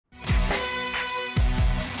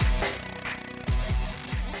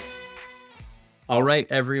All right,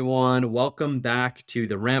 everyone. Welcome back to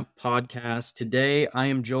the Ramp Podcast. Today, I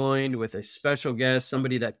am joined with a special guest,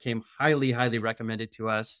 somebody that came highly, highly recommended to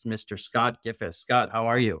us, Mr. Scott Gifis. Scott, how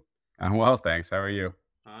are you? I'm well, thanks. How are you?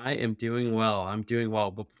 I am doing well. I'm doing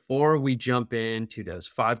well. But before we jump into those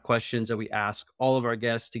 5 questions that we ask all of our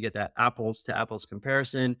guests to get that apples to apples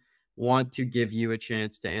comparison, want to give you a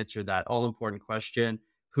chance to answer that all important question.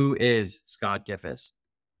 Who is Scott Gifis?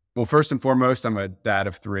 Well, first and foremost, I'm a dad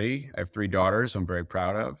of three. I have three daughters I'm very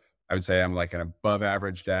proud of. I would say I'm like an above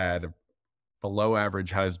average dad, a below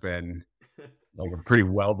average husband, like a pretty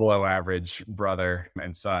well below average brother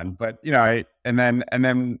and son. But I and then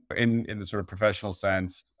in the sort of professional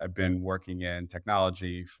sense, I've been working in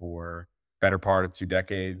technology for better part of 2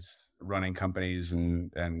 decades, running companies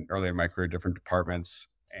and earlier in my career, different departments,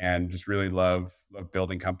 and just really love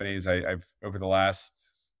building companies. I've over the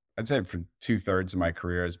last, I'd say for 2/3 of my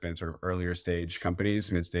career has been sort of earlier stage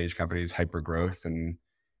companies, mid stage companies, hyper growth, and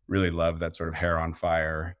really love that sort of hair on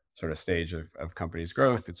fire sort of stage of companies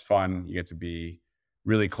growth. It's fun. You get to be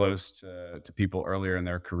really close to people earlier in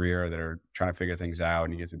their career that are trying to figure things out,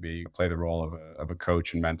 and you get to be play the role of a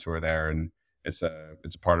coach and mentor there. And it's a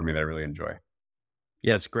part of me that I really enjoy.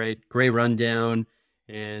 Yeah, it's great. Great rundown.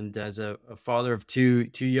 And as a father of two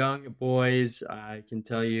young boys, I can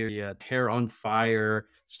tell you, yeah, hair on fire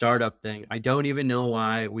startup thing. I don't even know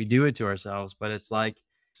why we do it to ourselves, but it's like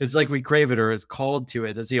we crave it or it's called to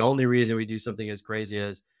it. That's the only reason we do something as crazy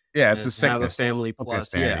Yeah, it's a as have a sickness. family Something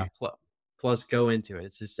plus, yeah, sanity. plus go into it.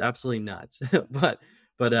 It's just absolutely nuts. but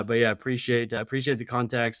yeah, appreciate the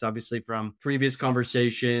context, obviously from previous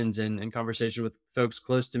conversations and conversation with folks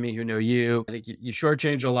close to me who know you. I think you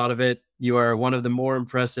shortchanged a lot of it. You are one of the more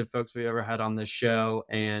impressive folks we ever had on this show,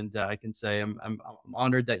 and I can say I'm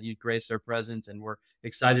honored that you graced our presence, and we're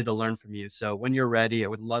excited to learn from you. So when you're ready, I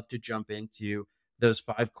would love to jump into those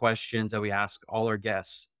 5 questions that we ask all our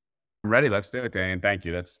guests. I'm ready. Let's do it, Danny. And thank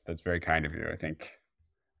you. That's very kind of you. I think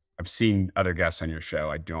I've seen other guests on your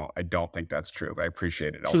show. I don't think that's true, but I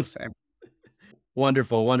appreciate it all the same.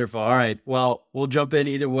 Wonderful, wonderful. All right. Well, we'll jump in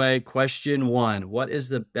either way. Question one: what is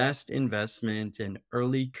the best investment an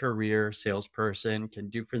early career salesperson can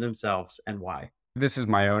do for themselves and why? This is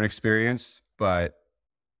my own experience, but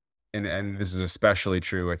and this is especially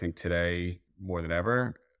true, I think, today more than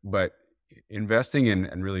ever. But investing in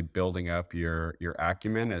and really building up your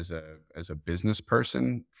acumen as a business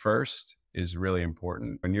person first is really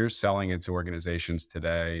important. When you're selling into organizations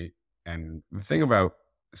today, and the thing about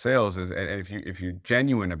sales is, and if you're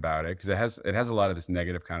genuine about it, because it has a lot of this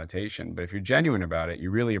negative connotation, but if you're genuine about it,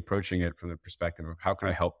 you're really approaching it from the perspective of how can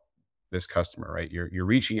I help this customer, right? You're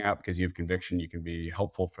reaching out because you have conviction you can be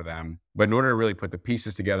helpful for them. But in order to really put the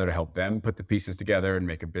pieces together to help them put the pieces together and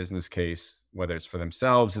make a business case, whether it's for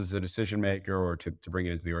themselves as a decision maker or to bring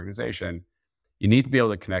it into the organization, you need to be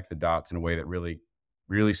able to connect the dots in a way that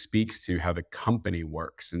really speaks to how the company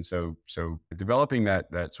works. And so developing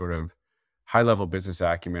that sort of high level business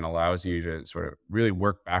acumen allows you to sort of really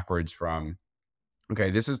work backwards from,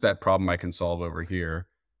 okay, this is that problem I can solve over here.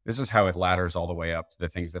 This is how it ladders all the way up to the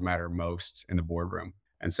things that matter most in the boardroom.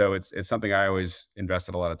 And so it's something I always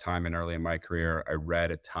invested a lot of time in early in my career. I read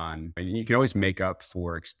a ton. And you can always make up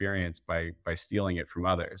for experience by stealing it from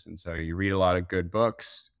others. And so you read a lot of good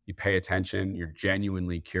books, you pay attention, you're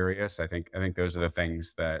genuinely curious. I think those are the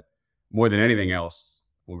things that more than anything else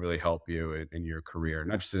will really help you in your career,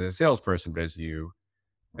 not just as a salesperson, but as you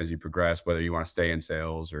progress, whether you want to stay in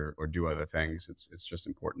sales or do other things. It's just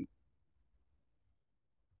important.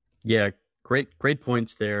 Yeah, great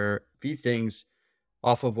points there. A few things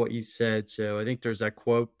off of what you said. So I think there's that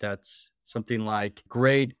quote that's something like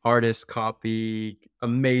great artist copy,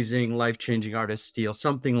 amazing life-changing artist steal,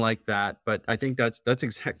 something like that. But I think that's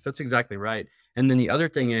exactly right. And then the other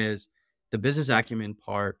thing is the business acumen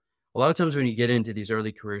part. A lot of times when you get into these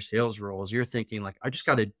early career sales roles, you're thinking like, I just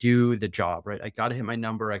got to do the job, right? I got to hit my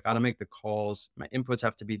number. I got to make the calls. My inputs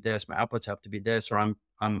have to be this. My outputs have to be this, or I'm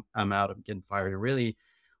out. I'm getting fired. And really,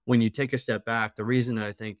 when you take a step back, the reason that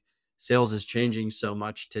I think sales is changing so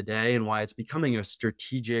much today and why it's becoming a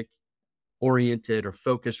strategic oriented or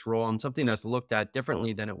focused role and something that's looked at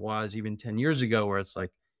differently than it was even 10 years ago, where it's like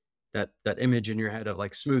that image in your head of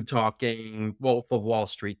like smooth talking Wolf of Wall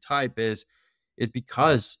Street type is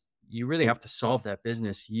because you really have to solve that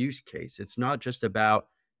business use case. It's not just about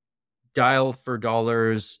dial for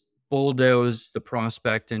dollars, bulldoze the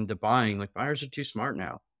prospect into buying. Like buyers are too smart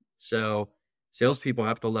now. So salespeople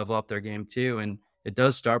have to level up their game too. And it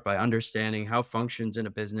does start by understanding how functions in a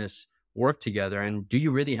business work together. And do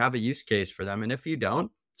you really have a use case for them? And if you don't,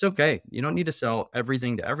 it's okay. You don't need to sell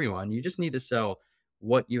everything to everyone. You just need to sell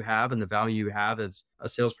what you have and the value you have as a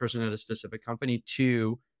salesperson at a specific company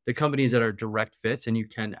to the companies that are direct fits and you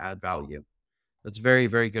can add value. That's very,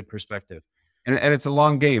 very good perspective. And it's a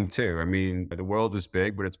long game too. I mean, the world is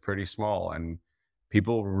big, but it's pretty small, and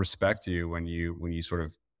people will respect you when you sort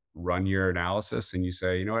of run your analysis and you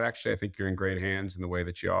say, you know what, actually, I think you're in great hands in the way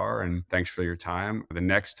that you are, and thanks for your time. The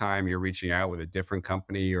next time you're reaching out with a different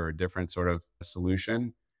company or a different sort of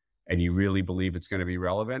solution, and you really believe it's going to be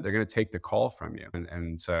relevant, they're going to take the call from you,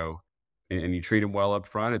 and so. And you treat them well up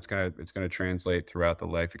front, it's gonna translate throughout the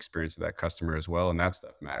life experience of that customer as well, and that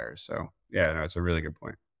stuff matters. So yeah, no, it's a really good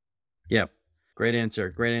point. Yep. Great answer.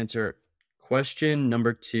 Great answer. Question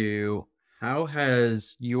number two. How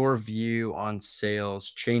has your view on sales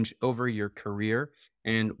changed over your career?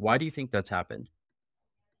 And why do you think that's happened?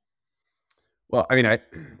 Well, I mean, I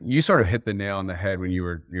you sort of hit the nail on the head when you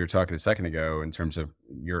were talking a second ago in terms of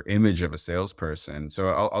your image of a salesperson. So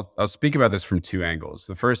I'll speak about this from two angles.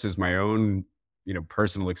 The first is my own,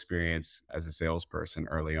 personal experience as a salesperson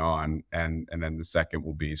early on, and then the second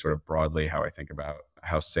will be sort of broadly how I think about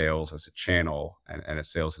how sales as a channel and a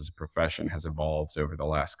sales as a profession has evolved over the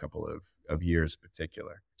last couple of years in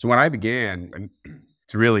particular. So when I began, and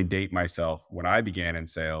to really date myself, when I began in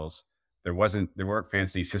sales, there weren't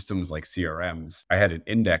fancy systems like CRMs. I had an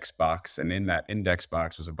index box, and in that index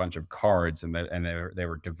box was a bunch of cards, and they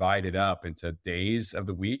were divided up into days of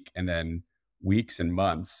the week and then weeks and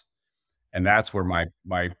months, and that's where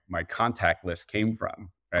my contact list came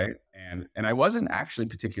from, right? And I wasn't actually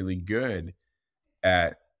particularly good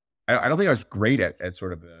at. I don't think I was great at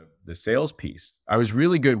sort of the sales piece. I was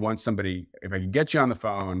really good once somebody, if I could get you on the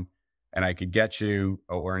phone and I could get you,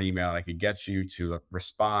 or an email, and I could get you to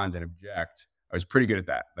respond and object. I was pretty good at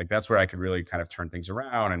that. Like that's where I could really kind of turn things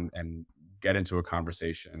around and get into a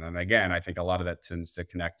conversation. And again, I think a lot of that tends to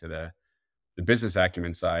connect to the business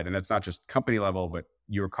acumen side. And that's not just company level, but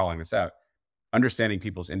you were calling this out, understanding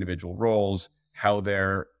people's individual roles, how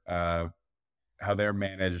they're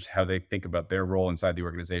managed, how they think about their role inside the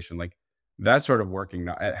organization, like that sort of working,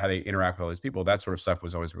 how they interact with all these people, that sort of stuff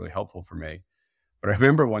was always really helpful for me. But I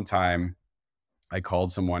remember one time I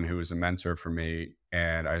called someone who was a mentor for me,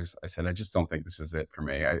 and I said, I just don't think this is it for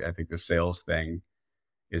me. I think the sales thing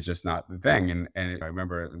is just not the thing. And I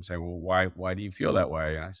remember them saying, well, why do you feel that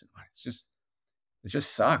way? And I said, "Well, it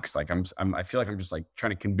just sucks. Like I feel like I'm just like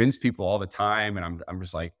trying to convince people all the time, and I'm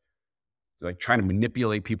just like trying to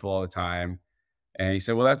manipulate people all the time." And he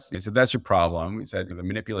said, "Well, that's your problem." He said, "The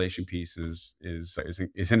manipulation piece isn't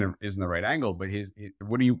the right angle, but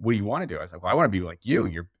what do you want to do?" I was like, "Well, I want to be like you.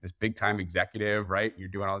 You're this big time executive, right? You're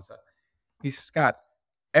doing all this stuff." He said, "Scott,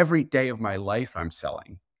 every day of my life, I'm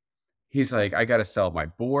selling." He's like, "I got to sell my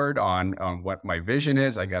board on what my vision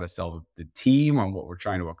is. I got to sell the team on what we're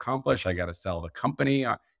trying to accomplish. I got to sell the company."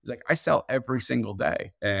 He's like, "I sell every single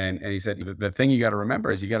day." And he said, the thing you got to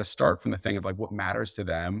remember is you got to start from the thing of like what matters to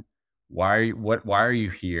them. Why are you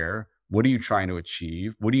here? What are you trying to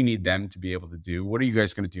achieve? What do you need them to be able to do? What are you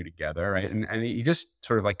guys going to do together? Right. And he just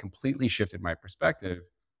sort of like completely shifted my perspective.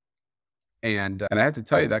 And I have to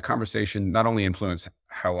tell you that conversation not only influenced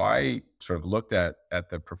how I sort of looked at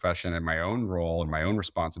the profession and my own role and my own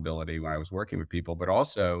responsibility when I was working with people, but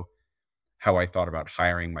also how I thought about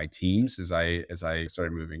hiring my teams as I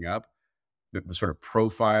started moving up, the sort of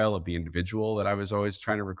profile of the individual that I was always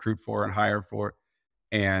trying to recruit for and hire for,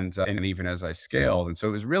 and even as I scaled. And so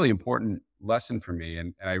it was a really important lesson for me.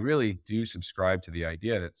 And I really do subscribe to the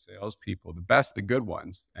idea that salespeople, the good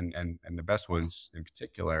ones, and the best ones in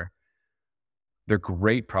particular, they're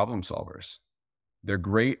great problem solvers. They're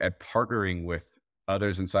great at partnering with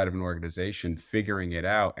others inside of an organization, figuring it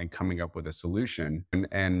out and coming up with a solution.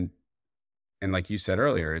 And like you said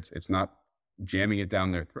earlier, it's not jamming it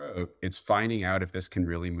down their throat. It's finding out if this can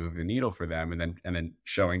really move the needle for them, and then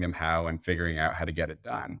showing them how and figuring out how to get it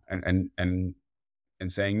done. And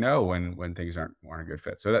saying no when things aren't a good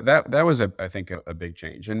fit. So that was I think a big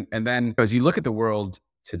change. And then as you look at the world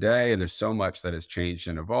today, and there's so much that has changed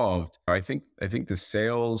and evolved, I think the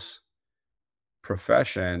sales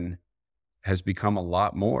profession has become a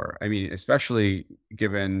lot more. I mean, especially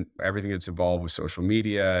given everything that's evolved with social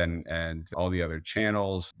media and all the other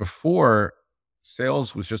channels. Before,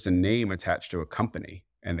 sales was just a name attached to a company,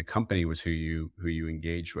 and the company was who you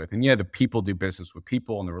engaged with. And yeah, the people do business with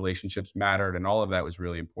people, and the relationships mattered, and all of that was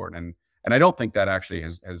really important. And I don't think that actually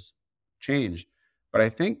has changed. But I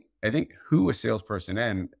think who a salesperson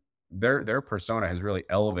and their persona has really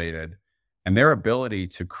elevated, and their ability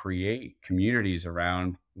to create communities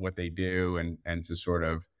around what they do, and to sort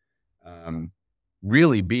of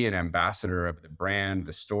really be an ambassador of the brand,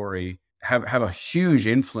 the story, have a huge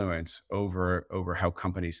influence over how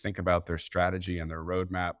companies think about their strategy and their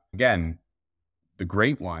roadmap. Again, the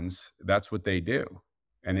great ones, that's what they do.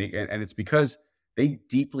 And it's because they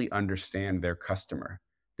deeply understand their customer.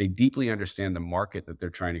 They deeply understand the market that they're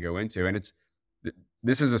trying to go into. And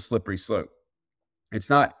this is a slippery slope. It's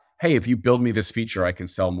not, hey, if you build me this feature, I can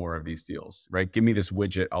sell more of these deals, right? Give me this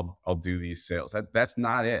widget, I'll do these sales. That's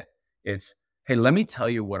not it. It's, hey, let me tell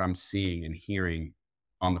you what I'm seeing and hearing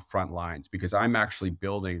on the front lines, because I'm actually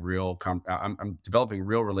building I'm developing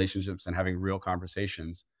real relationships and having real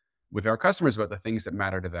conversations with our customers about the things that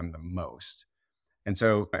matter to them the most. And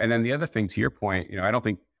so, and then the other thing, to your point, I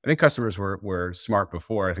think customers were smart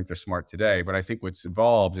before. I think they're smart today. But I think what's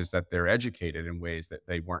evolved is that they're educated in ways that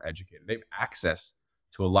they weren't educated. They have access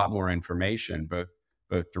to a lot more information,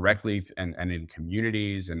 both directly and in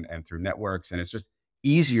communities and through networks. And it's just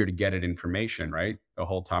easier to get at information, right? The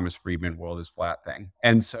whole Thomas Friedman world is flat thing.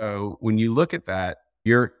 And so when you look at that,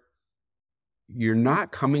 you're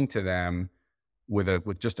not coming to them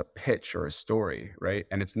with just a pitch or a story, right?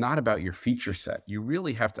 And it's not about your feature set. You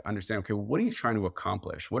really have to understand, okay, well, what are you trying to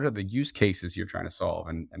accomplish? What are the use cases you're trying to solve,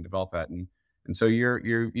 and develop that? And so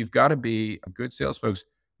you've got to be good sales folks.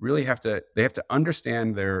 Really they have to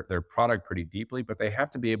understand their product pretty deeply, but they have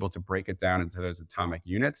to be able to break it down into those atomic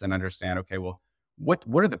units and understand, okay, well, what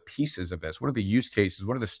are the pieces of this? What are the use cases?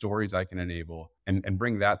 What are the stories I can enable, and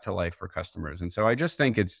bring that to life for customers? And so I just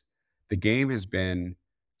think the game has been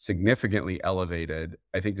significantly elevated.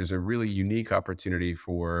 I think there's a really unique opportunity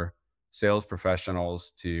for sales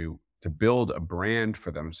professionals to build a brand for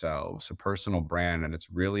themselves, a personal brand, and it's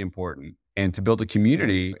really important. And to build a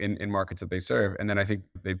community in markets that they serve. And then I think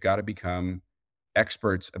they've got to become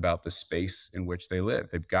experts about the space in which they live.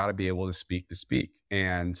 They've got to be able to speak the speak.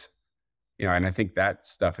 And, and I think that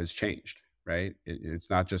stuff has changed, right? It's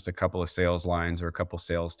not just a couple of sales lines or a couple of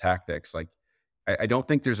sales tactics. Like, I don't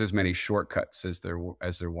think there's as many shortcuts as there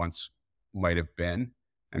once might have been.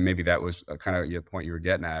 And maybe that was kind of the point you were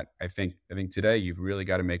getting at. I think today you've really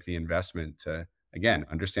got to make the investment to, again,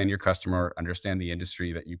 understand your customer, understand the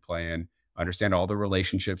industry that you play in, understand all the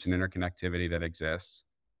relationships and interconnectivity that exists,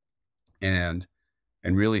 and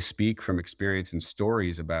really speak from experience and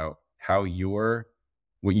stories about how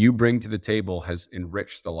what you bring to the table has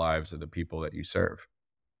enriched the lives of the people that you serve.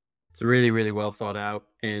 It's really, really well thought out,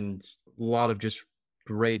 and a lot of just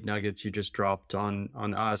great nuggets you just dropped on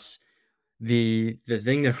us. The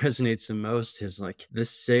thing that resonates the most is like the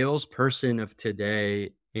salesperson of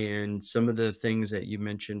today, and some of the things that you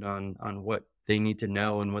mentioned on what they need to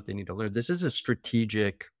know and what they need to learn. This is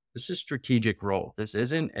strategic role. This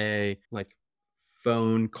isn't a like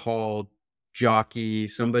phone call jockey,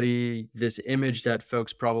 this image that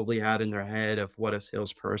folks probably had in their head of what a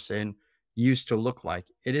salesperson used to look like.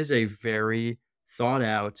 It is a very thought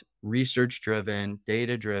out, research driven,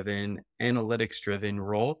 data driven, analytics driven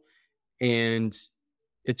role. And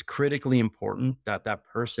it's critically important that that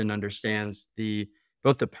person understands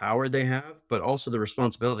both the power they have, but also the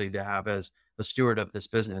responsibility they have as a steward of this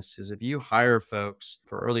business. Is if you hire folks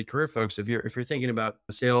for early career folks, if you're thinking about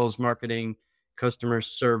sales, marketing, customer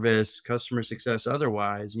service, customer success,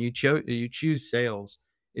 otherwise, and you choose sales,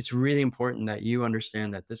 it's really important that you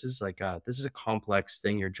understand that this is this is a complex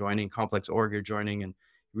thing you're joining, complex org you're joining, and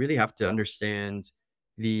you really have to understand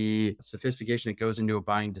the sophistication that goes into a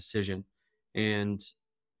buying decision. And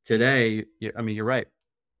today, I mean, you're right.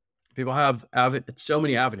 People have so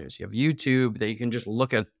many avenues. You have YouTube that you can just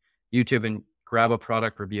look at YouTube and grab a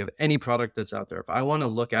product review of any product that's out there. If I want to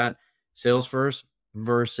look at Salesforce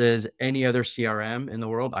versus any other CRM in the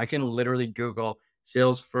world, I can literally Google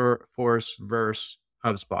Salesforce versus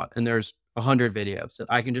HubSpot, and there's 100 videos that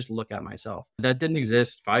I can just look at myself. That didn't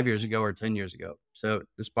exist 5 years ago or 10 years ago. So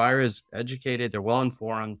this buyer is educated, they're well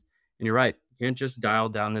informed, and you're right. You can't just dial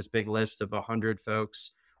down this big list of 100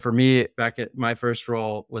 folks. For me, back at my first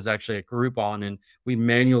role was actually at Groupon, and we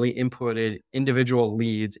manually inputted individual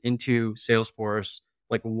leads into Salesforce,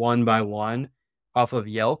 like one by one off of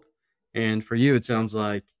Yelp. And for you, it sounds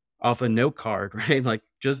like off a note card, right? Like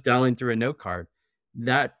just dialing through a note card.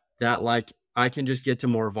 That like I can just get to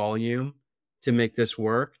more volume to make this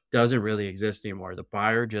work doesn't really exist anymore. The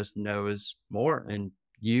buyer just knows more, and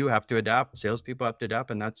you have to adapt. Salespeople have to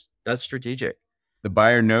adapt, and that's strategic. The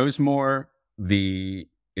buyer knows more.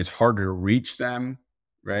 It's harder to reach them,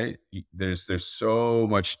 right? There's so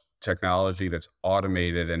much technology that's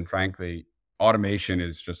automated, and frankly, automation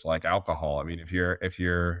is just like alcohol. I mean, if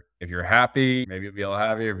you're happy, maybe you'll be a little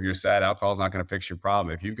happier. If you're sad, alcohol is not going to fix your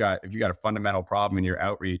problem. If you got a fundamental problem in your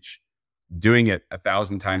outreach, doing it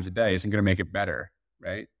 1,000 times a day isn't going to make it better,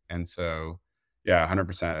 right? And so, yeah,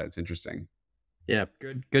 100%. It's interesting. Yeah,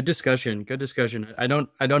 good discussion. Good discussion. I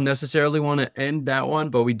don't necessarily want to end that one,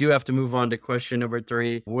 but we do have to move on to question number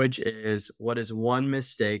 3, which is what is one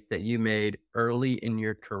mistake that you made early in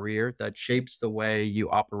your career that shapes the way you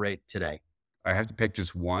operate today? I have to pick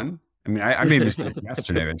just one. I mean, I made mistakes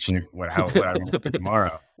yesterday that change what I will do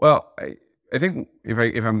tomorrow. Well, I think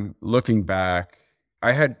if I'm looking back,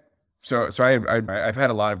 I had I've had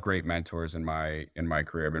a lot of great mentors in my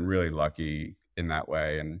career. I've been really lucky in that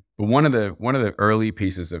way. And but one of the early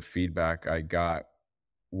pieces of feedback I got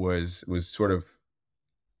was sort of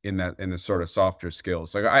in the sort of softer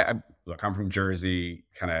skills. Like I look, I'm from Jersey,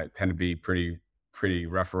 kind of tend to be pretty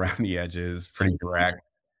rough around the edges, pretty direct,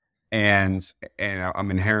 and I'm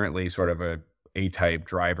inherently sort of a type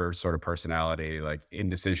driver sort of personality. Like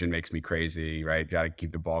indecision makes me crazy, right? Got to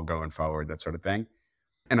keep the ball going forward, that sort of thing.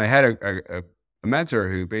 And I had a mentor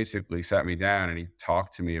who basically sat me down and he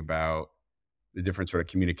talked to me about the different sort of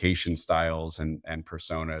communication styles and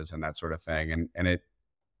personas and that sort of thing. And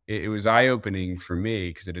it was eye opening for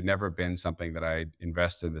me because it had never been something that I'd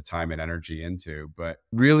invested the time and energy into. But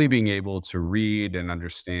really being able to read and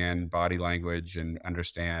understand body language and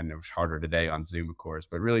understand, it was harder today on Zoom, of course,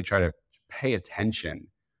 but really try to pay attention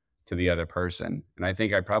to the other person. And I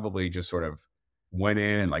think I probably just sort of went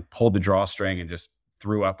in and like pulled the drawstring and just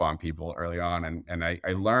threw up on people early on. And I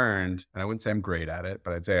learned, and I wouldn't say I'm great at it,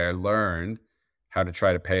 but I'd say I learned how to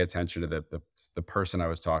try to pay attention to the person I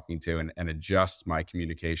was talking to and adjust my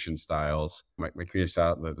communication styles, my communication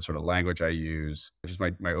style, the sort of language I use, just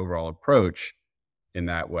my overall approach in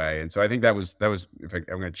that way. And so I think that was if I'm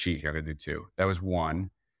going to cheat here, I'm going to do two. That was one.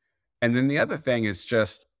 And then the other thing is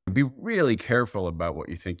just be really careful about what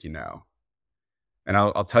you think you know. And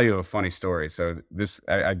I'll tell you a funny story. So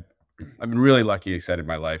I've been really lucky, excited in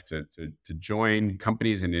my life to join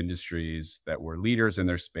companies and industries that were leaders in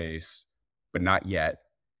their space, but not yet,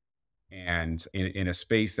 and in a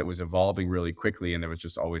space that was evolving really quickly and there was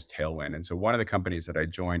just always tailwind. And so one of the companies that I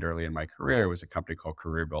joined early in my career was a company called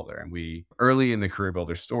Career Builder. And we early in the Career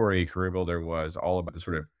Builder story, Career Builder was all about the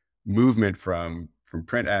sort of movement from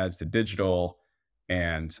print ads to digital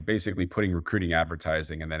and basically putting recruiting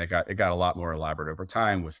advertising. And then it got a lot more elaborate over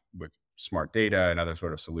time with smart data and other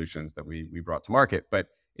sort of solutions that we brought to market. But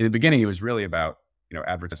in the beginning, it was really about,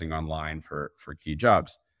 advertising online for key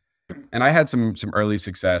jobs. And I had some early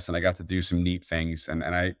success and I got to do some neat things. And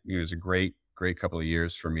it was a great couple of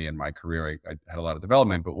years for me in my career. I had a lot of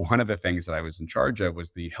development, but one of the things that I was in charge of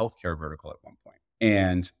was the healthcare vertical at one point.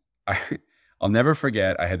 And I, I'll never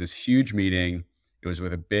forget, I had this huge meeting. It was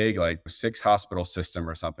with a big, like 6 hospital system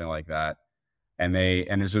or something like that. And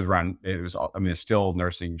this was around, I mean, there's still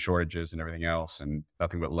nursing shortages and everything else and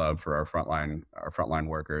nothing but love for our frontline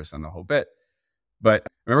workers and the whole bit. But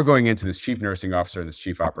I remember going into this chief nursing officer and this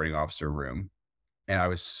chief operating officer room, and I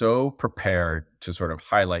was so prepared to sort of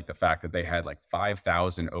highlight the fact that they had like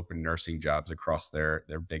 5,000 open nursing jobs across their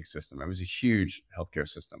big system. It was a huge healthcare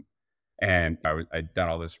system. And I'd done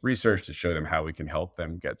all this research to show them how we can help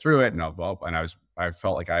them get through it. And I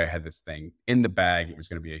felt like I had this thing in the bag. It was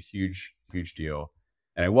going to be a huge deal.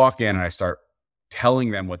 And I walk in and I start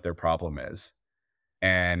telling them what their problem is.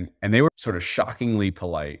 And they were sort of shockingly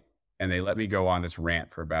polite, and they let me go on this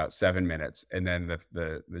rant for about 7 minutes. And then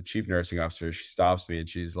the chief nursing officer, she stops me and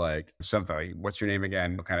she's like, something like, "What's your name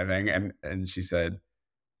again?" kind of thing. And she said,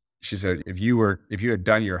 if you had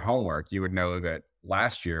done your homework, you would know that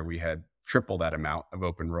last year we had triple that amount of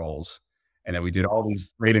open roles, and that we did all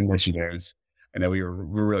these great initiatives, and that we're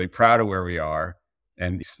really proud of where we are.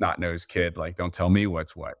 And snot nosed kid, like, don't tell me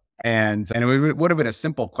what's what. And it would have been a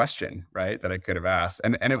simple question, right, that I could have asked.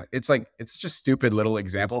 It's like, it's just stupid little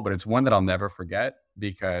example, but it's one that I'll never forget,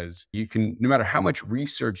 because you can, no matter how much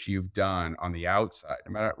research you've done on the outside,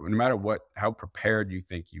 no matter how prepared you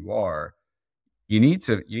think you are, you need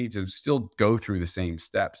to still go through the same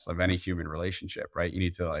steps of any human relationship, right? You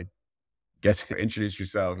need to like get to introduce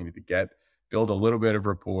yourself. You need to build a little bit of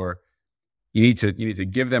rapport. You need to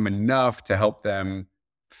give them enough to help them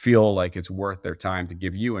feel like it's worth their time to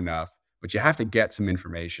give you enough, but you have to get some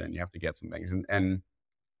information. You have to get some things. And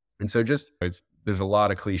so there's a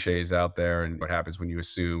lot of cliches out there and what happens when you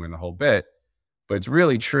assume and the whole bit, but it's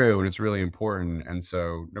really true and it's really important. And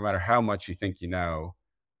so no matter how much you think you know,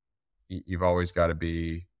 you've always got to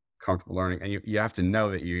be comfortable learning, and you have to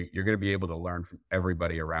know that you're going to be able to learn from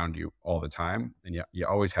everybody around you all the time. And you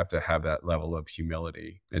always have to have that level of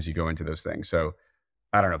humility as you go into those things. So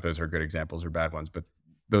I don't know if those are good examples or bad ones, but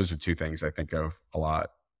those are two things I think of a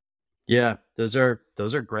lot. Yeah, those are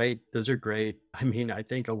great. Those are great. I mean, I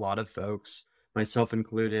think a lot of folks, myself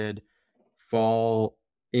included, fall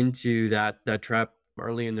into that trap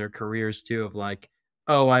early in their careers too, of like,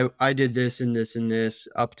 oh, I did this and this and this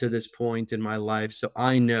up to this point in my life, so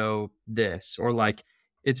I know this. Or like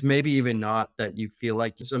it's maybe even not that you feel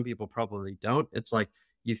like some people probably don't. It's like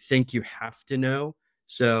you think you have to know.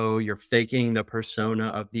 So you're faking the persona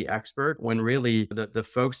of the expert when really the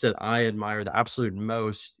folks that I admire the absolute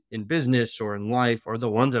most in business or in life are the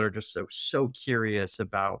ones that are just so curious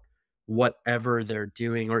about whatever they're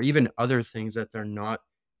doing or even other things that they're not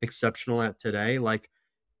exceptional at today. Like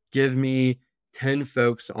give me 10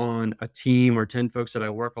 folks on a team or 10 folks that I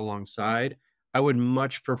work alongside, I would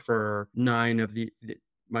much prefer 9 of the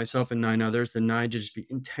myself and 9 others, the 9 to just be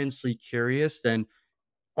intensely curious than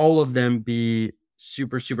all of them be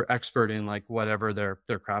super expert in, like, whatever their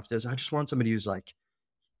craft is. I just want somebody who's, like,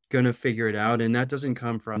 gonna figure it out, and that doesn't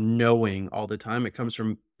come from knowing all the time. It comes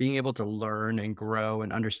from being able to learn and grow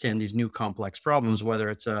and understand these new complex problems, whether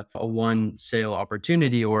it's a one sale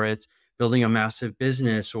opportunity or it's building a massive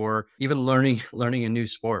business or even learning learning a new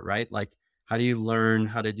sport, right? Like how do you learn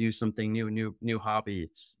how to do something new hobby?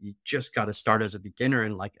 It's you just got to start as a beginner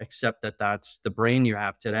and like accept that that's the brain you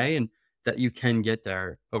have today and that you can get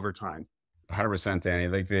there over time. 100%, Danny.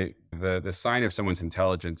 Like the sign of someone's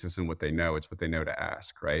intelligence isn't what they know; it's what they know to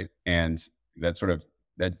ask, right? And that sort of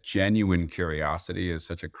that genuine curiosity is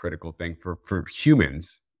such a critical thing for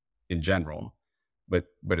humans in general, but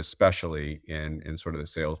especially in sort of the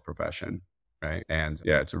sales profession, right? And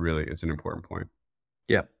yeah, it's an important point.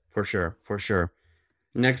 Yeah, for sure, for sure.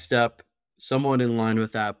 Next up, somewhat in line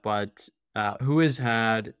with that, but who has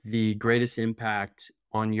had the greatest impact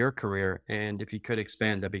on your career? And if you could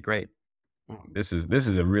expand, that'd be great. This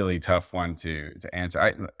is a really tough one to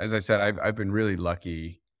answer. As I said, I've been really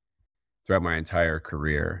lucky throughout my entire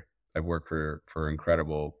career. I've worked for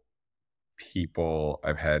incredible people.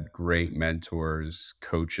 I've had great mentors,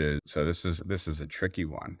 coaches. So this is a tricky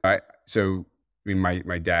one. I mean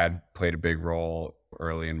my dad played a big role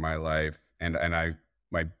early in my life, and I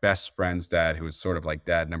my best friend's dad, who was sort of like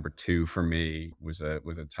dad number two for me, was a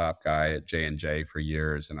top guy at J&J for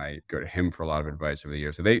years, and I go to him for a lot of advice over the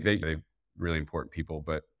years. So they really important people.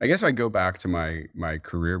 But I guess I go back to my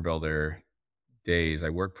career builder days. I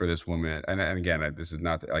worked for this woman, and again, this is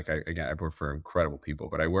not like I work for incredible people,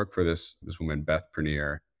 but I worked for this woman, Beth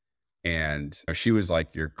Prenier, and she was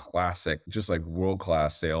like your classic, just like world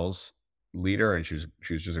class sales leader, and she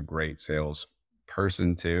was just a great sales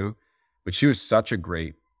person too. But she was such a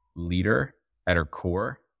great leader at her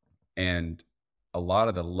core, and a lot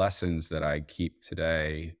of the lessons that I keep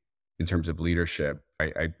today in terms of leadership,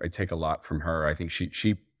 I take a lot from her. I think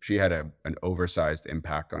she had an oversized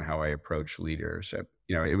impact on how I approach leadership.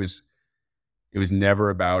 It was never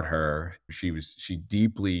about her. She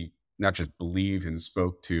deeply not just believed and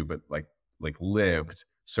spoke to, but like lived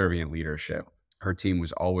servant leadership. Her team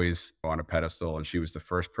was always on a pedestal, and she was the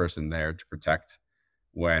first person there to protect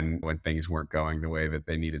when things weren't going the way that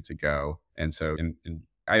they needed to go. And so, and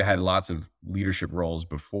I had lots of leadership roles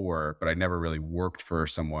before, but I never really worked for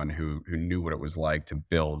someone who knew what it was like to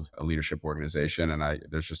build a leadership organization. And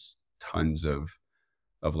there's just tons of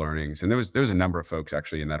learnings. And there was a number of folks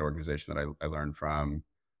actually in that organization that I learned from.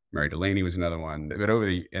 Mary Delaney was another one. But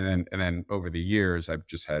and then over the years, I've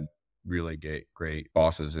just had really great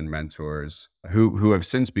bosses and mentors who have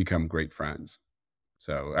since become great friends.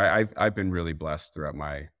 So I've been really blessed throughout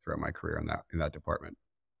my career in that department.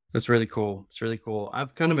 That's really cool. It's really cool.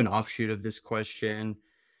 I've kind of an offshoot of this question.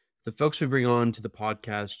 The folks we bring on to the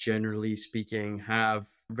podcast, generally speaking, have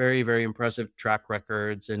very impressive track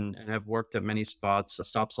records and have worked at many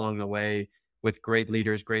stops along the way with great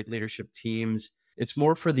leaders, great leadership teams. It's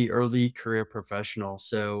more for the early career professional.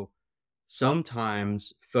 So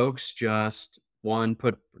sometimes folks just one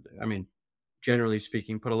put, I mean, generally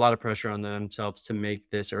speaking, put a lot of pressure on themselves to make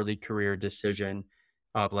this early career decision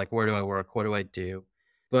of like, where do I work? What do I do?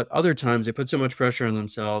 But other times they put so much pressure on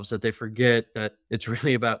themselves that they forget that it's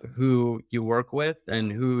really about who you work with and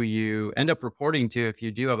who you end up reporting to if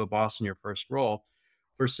you do have a boss in your first role.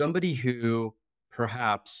 For somebody who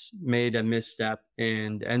perhaps made a misstep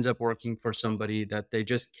and ends up working for somebody that they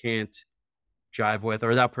just can't jive with,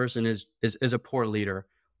 or that person is a poor leader.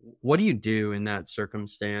 What do you do in that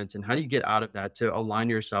circumstance, and how do you get out of that to align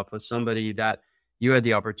yourself with somebody that you had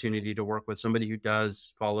the opportunity to work with, somebody who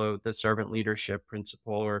does follow the servant leadership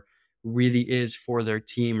principle or really is for their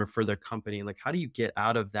team or for their company? Like, how do you get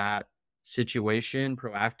out of that situation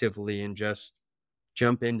proactively and just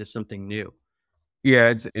jump into something new?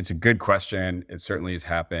 Yeah, it's a good question. It certainly has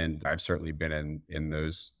happened. I've certainly been in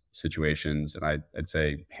those situations, and I'd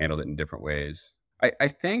say handled it in different ways. I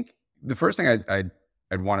think the first thing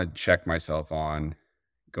I'd want to check myself on,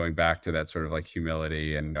 going back to that sort of like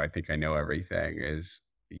humility, and I think I know everything, is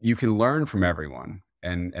you can learn from everyone.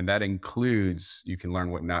 and that includes you can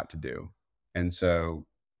learn what not to do. And so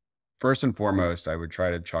first and foremost, I would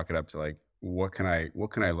try to chalk it up to like, what can I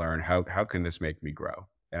learn? How can this make me grow?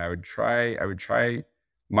 And I would try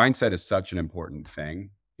mindset is such an important thing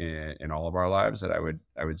in all of our lives that I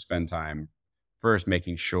would spend time first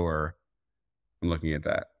making sure I'm looking at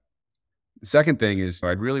that. The second thing is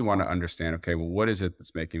I'd really want to understand, okay, well, what is it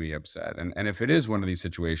that's making me upset? And if it is one of these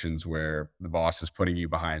situations where the boss is putting you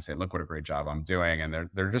behind, saying, look what a great job I'm doing, and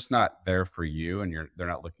they're just not there for you and they're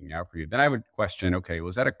not looking out for you, then I would question, okay,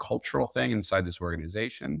 was that a cultural thing inside this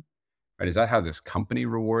organization? Right? Is that how this company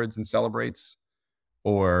rewards and celebrates?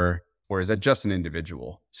 Or is that just an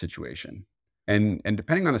individual situation? And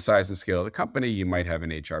depending on the size and scale of the company, you might have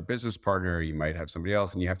an HR business partner, you might have somebody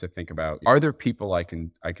else, and you have to think about, are there people I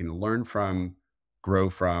can learn from, grow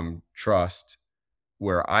from, trust,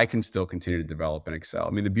 where I can still continue to develop and excel.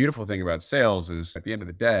 I mean, the beautiful thing about sales is at the end of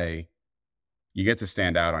the day, you get to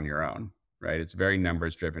stand out on your own, right? It's a very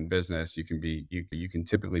numbers driven business. You can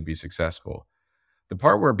typically be successful. The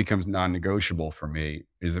part where it becomes non-negotiable for me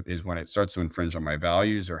is when it starts to infringe on my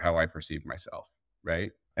values or how I perceive myself,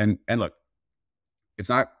 right? And look, it's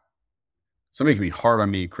not somebody can be hard on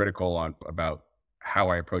me, critical on about how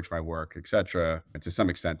I approach my work, et cetera. And to some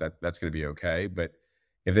extent, that's going to be okay. But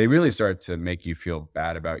if they really start to make you feel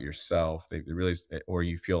bad about yourself, they really, or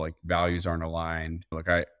you feel like values aren't aligned. Like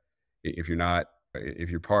if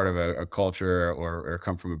you're part of a culture or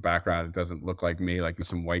come from a background that doesn't look like me, like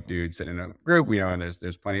some white dude sitting in a group, and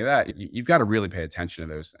there's plenty of that, you've got to really pay attention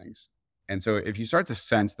to those things. And so if you start to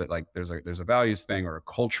sense that like there's a values thing or a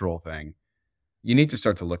cultural thing, you need to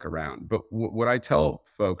start to look around. But what I tell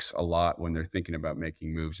folks a lot when they're thinking about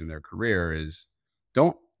making moves in their career is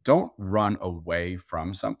don't run away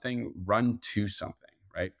from something, run to something,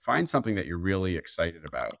 right? Find something that you're really excited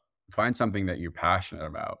about. Find something that you're passionate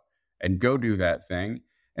about and go do that thing.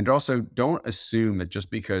 And also don't assume that just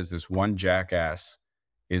because this one jackass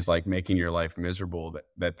is like making your life miserable,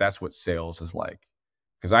 that's what sales is like.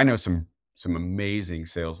 Because I know some amazing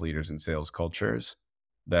sales leaders and sales cultures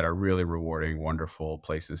that are really rewarding, wonderful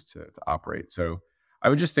places to operate. So I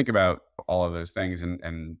would just think about all of those things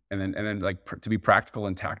and then like to be practical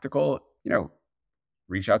and tactical,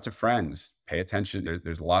 reach out to friends, pay attention.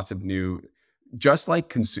 There's lots of new, just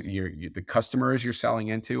like the customers you're selling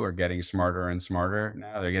into are getting smarter and smarter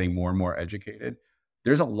now. They're getting more and more educated.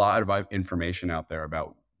 There's a lot of information out there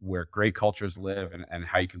about where great cultures live and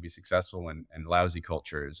how you can be successful and lousy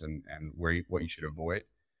cultures and what you should avoid.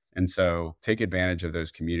 And so take advantage of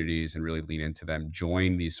those communities and really lean into them.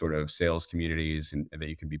 Join these sort of sales communities and that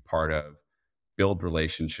you can be part of. Build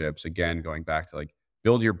relationships. Again, going back to like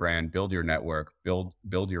build your brand, build your network, build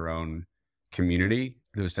your own community.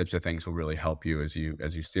 Those types of things will really help you as you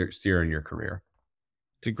steer in your career.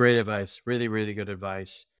 It's a great advice. Really, really good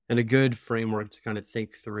advice. And a good framework to kind of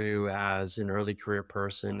think through as an early career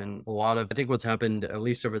person. And I think what's happened, at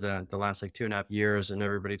least over the last like 2.5 years, and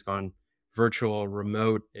everybody's gone virtual,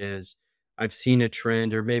 remote, is I've seen a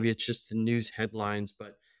trend, or maybe it's just the news headlines,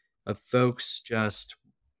 but of folks just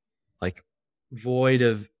like void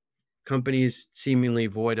of companies, seemingly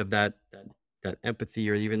void of that empathy,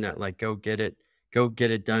 or even that like go get it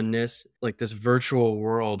doneness. Like this virtual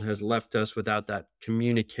world has left us without that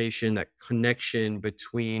communication, that connection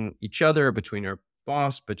between each other, between our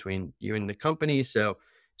boss, between you and the company. So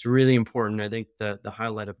it's really important. I think the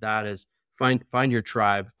highlight of that is find your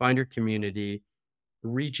tribe, find your community,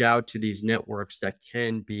 reach out to these networks that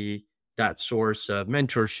can be that source of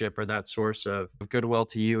mentorship or that source of goodwill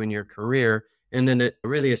to you in your career. And then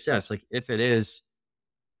really assess, like, if it is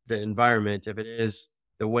the environment, if it is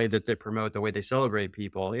the way that they promote, the way they celebrate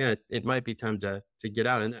people, yeah, it might be time to get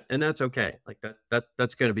out, and that's okay. Like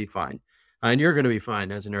that's going to be fine, and you're going to be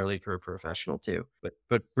fine as an early career professional too.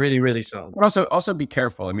 But really, really solid. But also be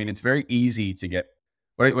careful. I mean, it's very easy to get.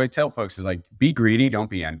 What I tell folks is like, be greedy, don't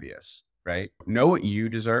be envious. Right? Know what you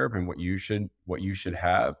deserve and what you should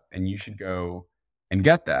have, and you should go and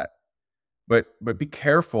get that. But be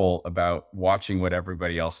careful about watching what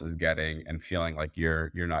everybody else is getting and feeling like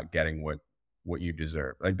you're not getting what you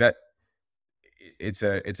deserve. Like that, it's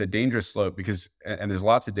a dangerous slope because and there's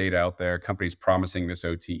lots of data out there. Companies promising this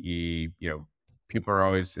OTE. People are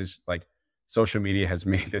always just like, social media has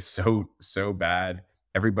made this so bad.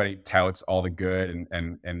 Everybody touts all the good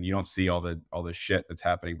and you don't see all the shit that's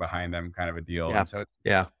happening behind them, kind of a deal. Yeah. And so it's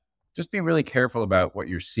Yeah. just be really careful about what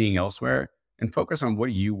you're seeing elsewhere and focus on what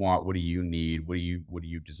do you want, what do you need, what do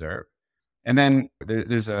you deserve. And then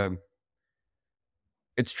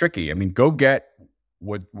it's tricky. I mean, go get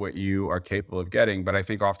what you are capable of getting, but I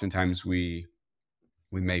think oftentimes we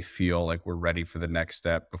we may feel like we're ready for the next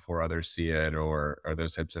step before others see it, or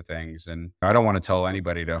those types of things. And I don't want to tell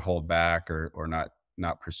anybody to hold back or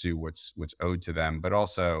not pursue what's owed to them, but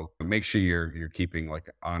also make sure you're keeping like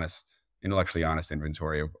intellectually honest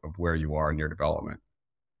inventory of where you are in your development.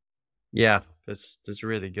 Yeah, that's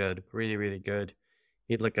really good. Really, really good.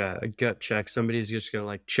 Need like a gut check. Somebody's just gonna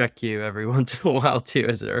like check you every once in a while too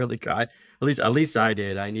as an early guy. At least I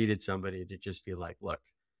did. I needed somebody to just be like, look,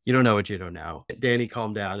 you don't know what you don't know. Danny,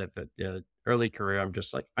 calm down. If at early career, I'm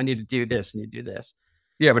just like, I need to do this and you do this.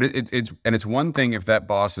 Yeah, but it's one thing if that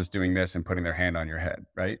boss is doing this and putting their hand on your head,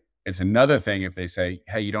 right? It's another thing if they say,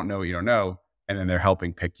 "Hey, you don't know what you don't know," and then they're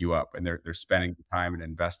helping pick you up, and they're spending the time and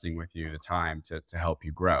investing with you the time to help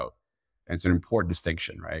you grow. And it's an important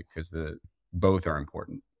distinction, right? Because the both are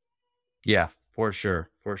important. Yeah, for sure.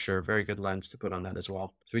 For sure. Very good lens to put on that as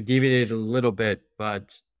well. So we deviated a little bit,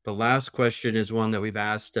 but the last question is one that we've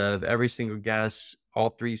asked of every single guest, all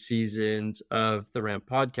 3 seasons of the Ramp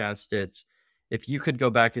podcast. It's if you could go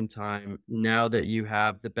back in time now that you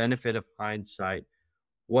have the benefit of hindsight,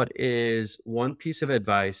 what is one piece of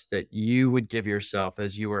advice that you would give yourself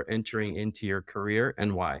as you were entering into your career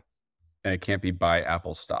and why? And it can't be buy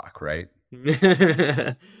Apple stock, right?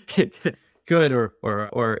 Good,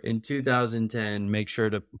 or in 2010, make sure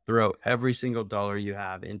to throw every single dollar you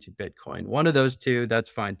have into Bitcoin. One of those two, that's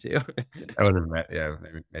fine too. I would have met, yeah,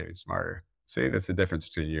 maybe smarter. See, that's the difference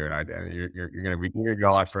between you and I, Dan. You're gonna go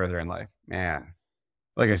a lot further in life, man.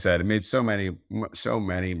 Like I said, I made so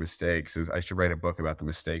many mistakes. I should write a book about the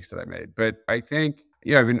mistakes that I made. But I think,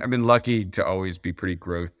 yeah, I've been lucky to always be pretty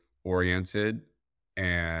growth oriented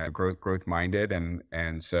and growth minded,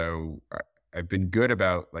 and so I've been good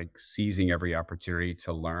about like seizing every opportunity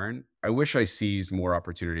to learn. I wish I seized more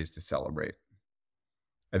opportunities to celebrate.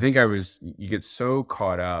 I think you get so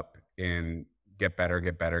caught up in get better,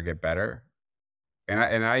 get better, get better.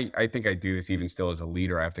 And I think I do this even still as a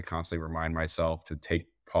leader. I have to constantly remind myself to take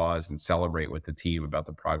pause and celebrate with the team about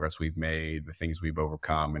the progress we've made, the things we've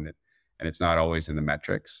overcome, and it's not always in the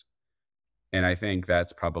metrics. And I think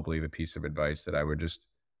that's probably the piece of advice that I would just,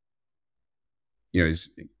 as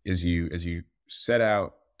you set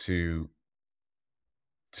out to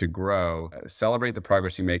grow, celebrate the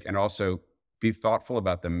progress you make, and also be thoughtful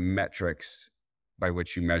about the metrics by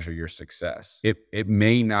which you measure your success. It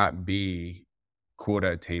may not be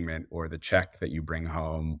quota attainment or the check that you bring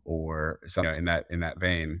home or something in that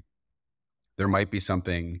vein. There might be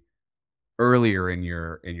something earlier in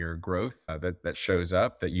your growth that shows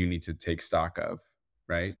up that you need to take stock of,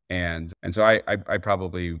 right? And so I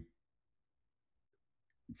probably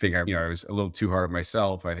think I was a little too hard on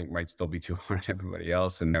myself. I think might still be too hard on everybody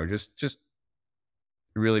else. And no, just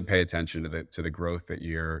really pay attention to the growth that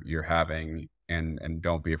you're having, and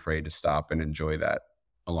don't be afraid to stop and enjoy that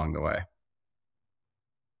along the way.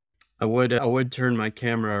 I would turn my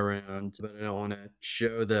camera around, but I don't want to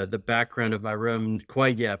show the background of my room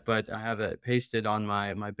quite yet. But I have it pasted on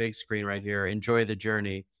my big screen right here. Enjoy the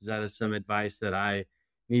journey. That is some advice that I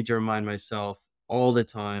need to remind myself all the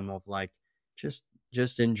time of, like,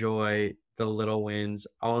 just enjoy the little wins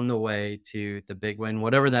on the way to the big win,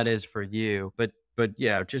 whatever that is for you. But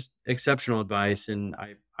yeah, just exceptional advice. And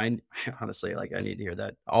I honestly, like, I need to hear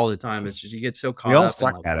that all the time. It's just you get so We caught all up in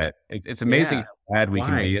suck like, at it. It's amazing yeah, how bad we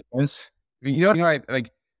can why? be at this. Like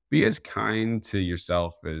be as kind to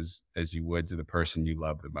yourself as you would to the person you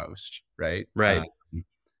love the most, right? Right.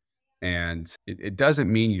 And it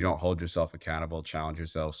doesn't mean you don't hold yourself accountable, challenge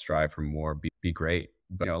yourself, strive for more, be great.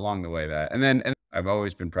 But along the way that, and I've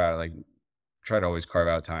always been proud of, like, try to always carve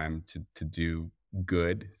out time to do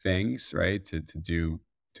good things, right?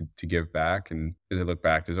 To give back. And as I look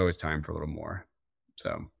back, there's always time for a little more.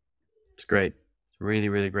 So It's great. It's really,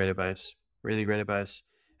 really great advice. Really great advice.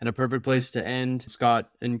 And a perfect place to end. Scott,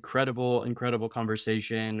 incredible, incredible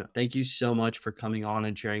conversation. Thank you so much for coming on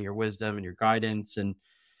and sharing your wisdom and your guidance, and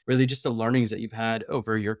really just the learnings that you've had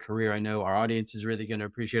over your career. I know our audience is really going to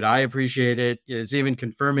appreciate it. I appreciate it. It's even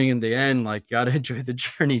confirming in the end, like, got to enjoy the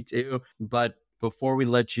journey too. But before we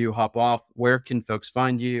let you hop off, where can folks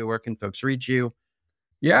find you? Where can folks reach you?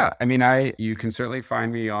 yeah, I mean, you can certainly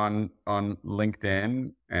find me on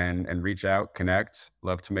LinkedIn and reach out, connect.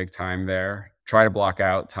 Love to make time there. Try to block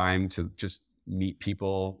out time to just meet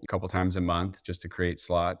people a couple times a month just to create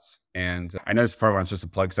slots. And I know this part wants just to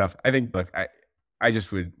plug stuff. I think, look, I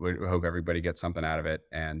just would hope everybody gets something out of it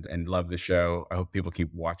and love the show. I hope people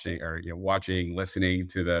keep watching, or watching, listening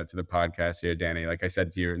to the podcast here, Danny. Like I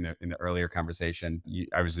said to you in the earlier conversation,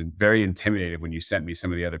 I was very intimidated when you sent me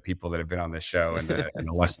some of the other people that have been on this show and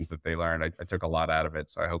the lessons that they learned. I took a lot out of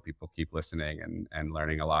it, so I hope people keep listening and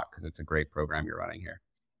learning a lot, because it's a great program you're running here.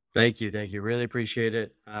 Thank you. Thank you. Really appreciate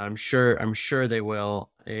it. I'm sure they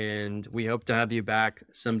will. And we hope to have you back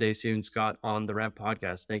someday soon, Scott, on the Ramp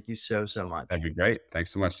podcast. Thank you so, so That'd much. be great.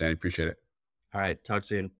 Thanks so much, Danny. Appreciate it. All right. Talk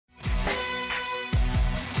soon.